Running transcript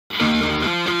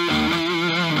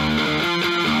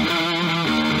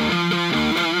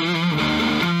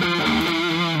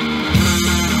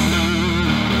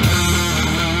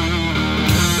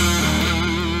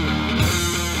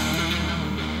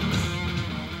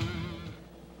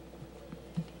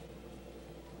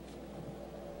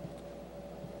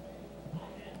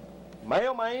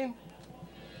Mailman.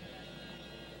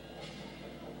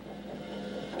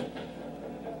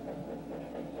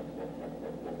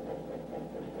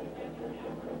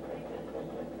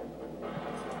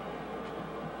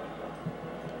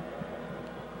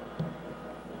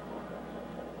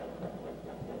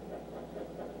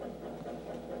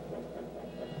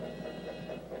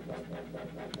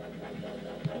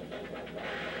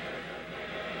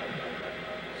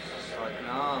 It's like,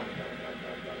 nah.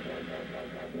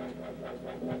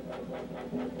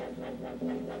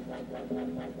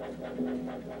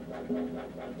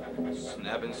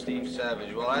 Snapping Steve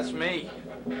Savage. Well, that's me.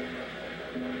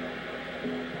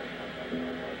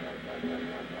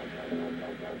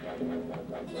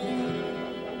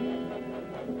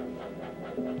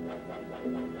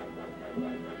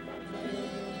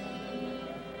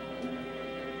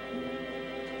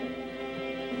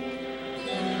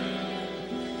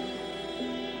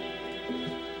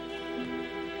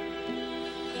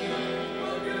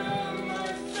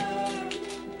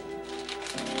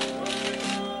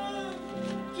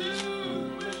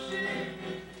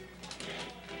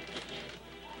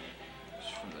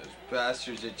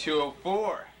 Bastards at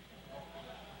 204.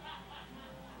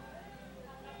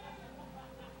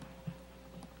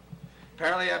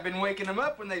 Apparently I've been waking them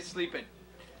up when they sleeping.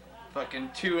 Fucking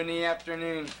 2 in the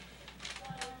afternoon.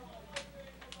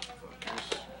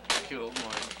 Fuckers killed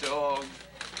my dog.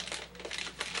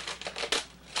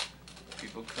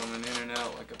 People coming in and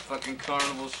out like a fucking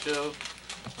carnival show.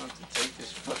 I'll have to take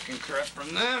this fucking crap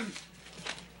from them.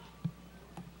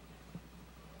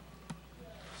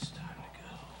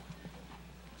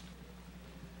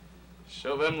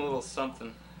 Show them a little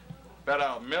something about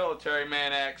how a military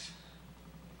man acts.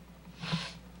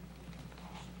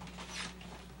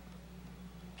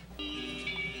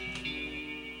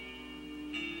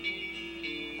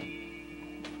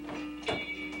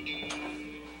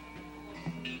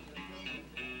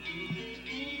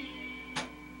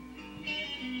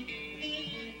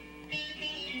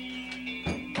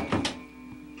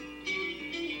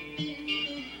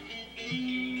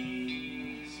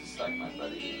 It's just like my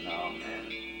buddy, oh man.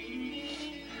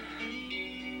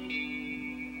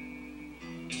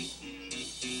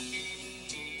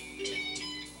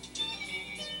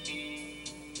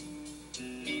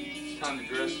 Time to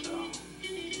dress now.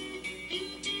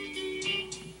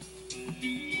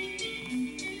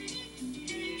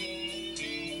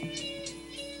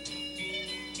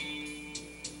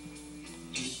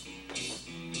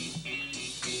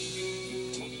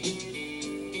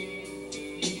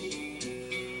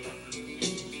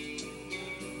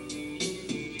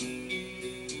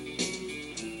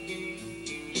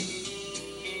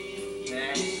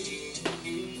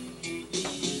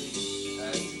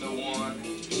 That's the one.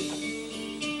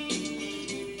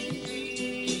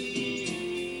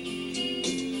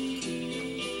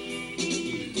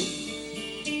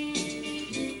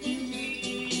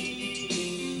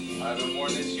 I haven't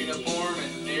worn this uniform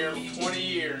in near 20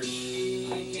 years.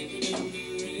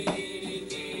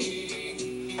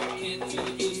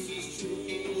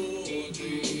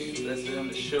 That's for them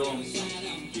to show them something.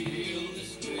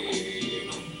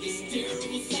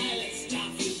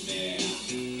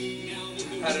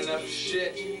 I've had enough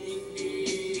shit.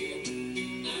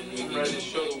 I'm ready to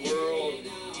show the world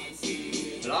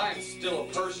that I am still a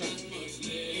person.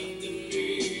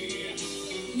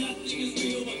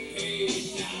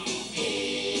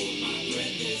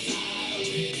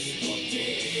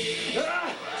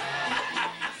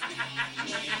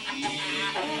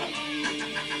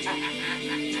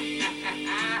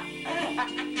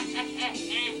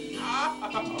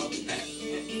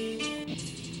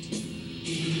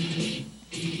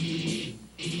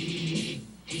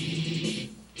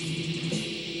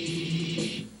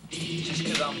 Just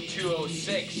because I'm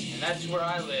 206, and that's where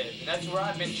I live, and that's where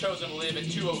I've been chosen to live at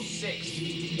 206.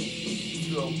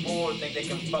 204 think they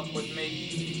can fuck with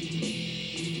me.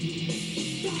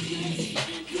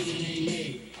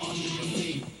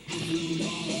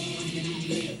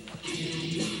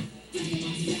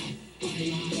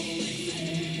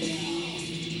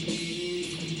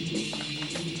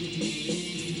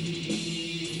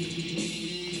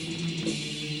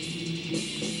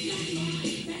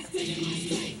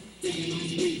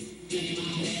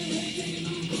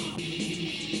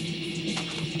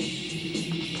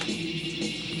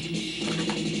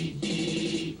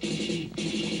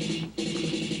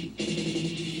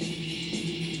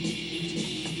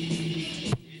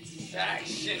 It's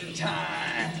action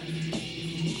time.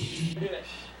 Yes.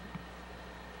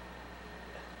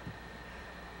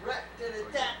 Rat to the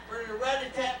tap, rat a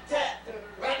tap tap,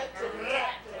 rat to the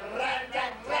rat, rat a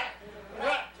tap rat,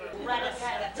 rat to the rat a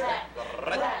tap tap,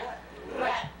 rat,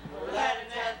 rat, rat.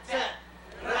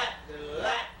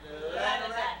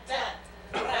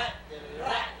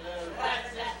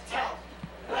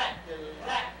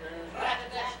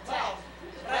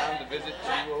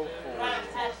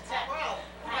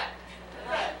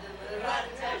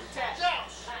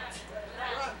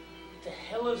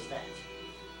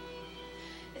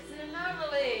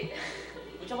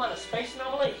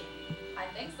 Really? I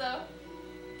think so.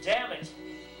 Damn it.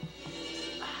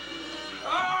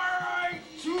 Alright,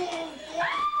 204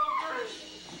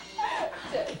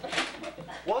 fuckers!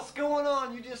 What's going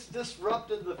on? You just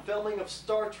disrupted the filming of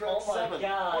Star Trek Oh my 7.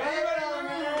 God. Wait a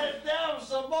minute, that was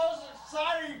the most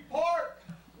exciting part!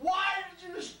 Why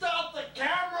did you stop the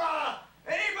camera?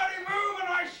 Anybody move and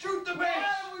I shoot the bitch!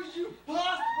 Why would you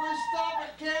possibly stop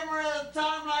a camera at a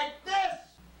time like this?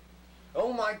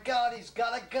 Oh my God, he's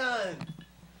got a gun.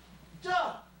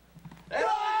 Duh!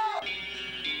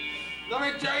 Let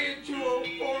me tell you,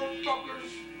 204 fuckers,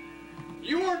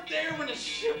 you weren't there when the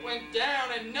shit went down,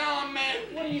 and nah, man.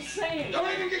 What are you saying?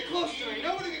 Don't even get close to me.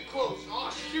 Nobody get close.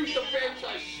 I'll shoot the bitch,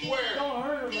 I swear. Don't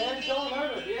hurt her, man. Don't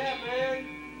hurt her. Yeah, man.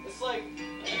 It's like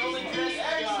the only dress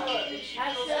I got. Excellent. She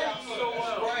knows that so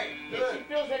well. Right, If good. she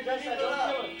feels that dress, I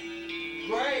don't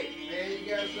kill her. Great, man, you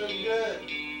guys look good.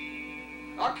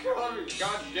 I'll kill every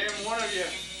goddamn one of you.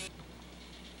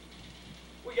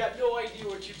 We got no idea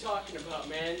what you're talking about,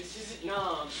 man. This isn't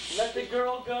Nam. Let the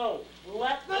girl go.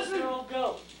 Let the Listen. girl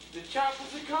go. The choppers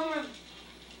are coming.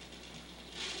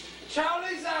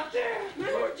 Charlie's out there. We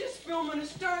were just filming a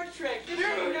Star Trek. This is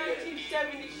Dude.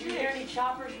 1976. You hear any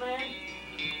choppers, man?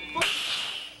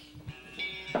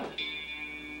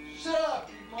 Shut up,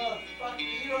 you motherfucker.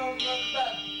 You don't know nothing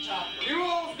about choppers. You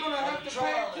all's gonna have to pay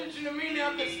Charlie. attention to me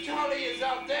now, because Charlie is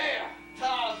out there.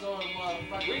 Towels on,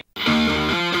 motherfucker. We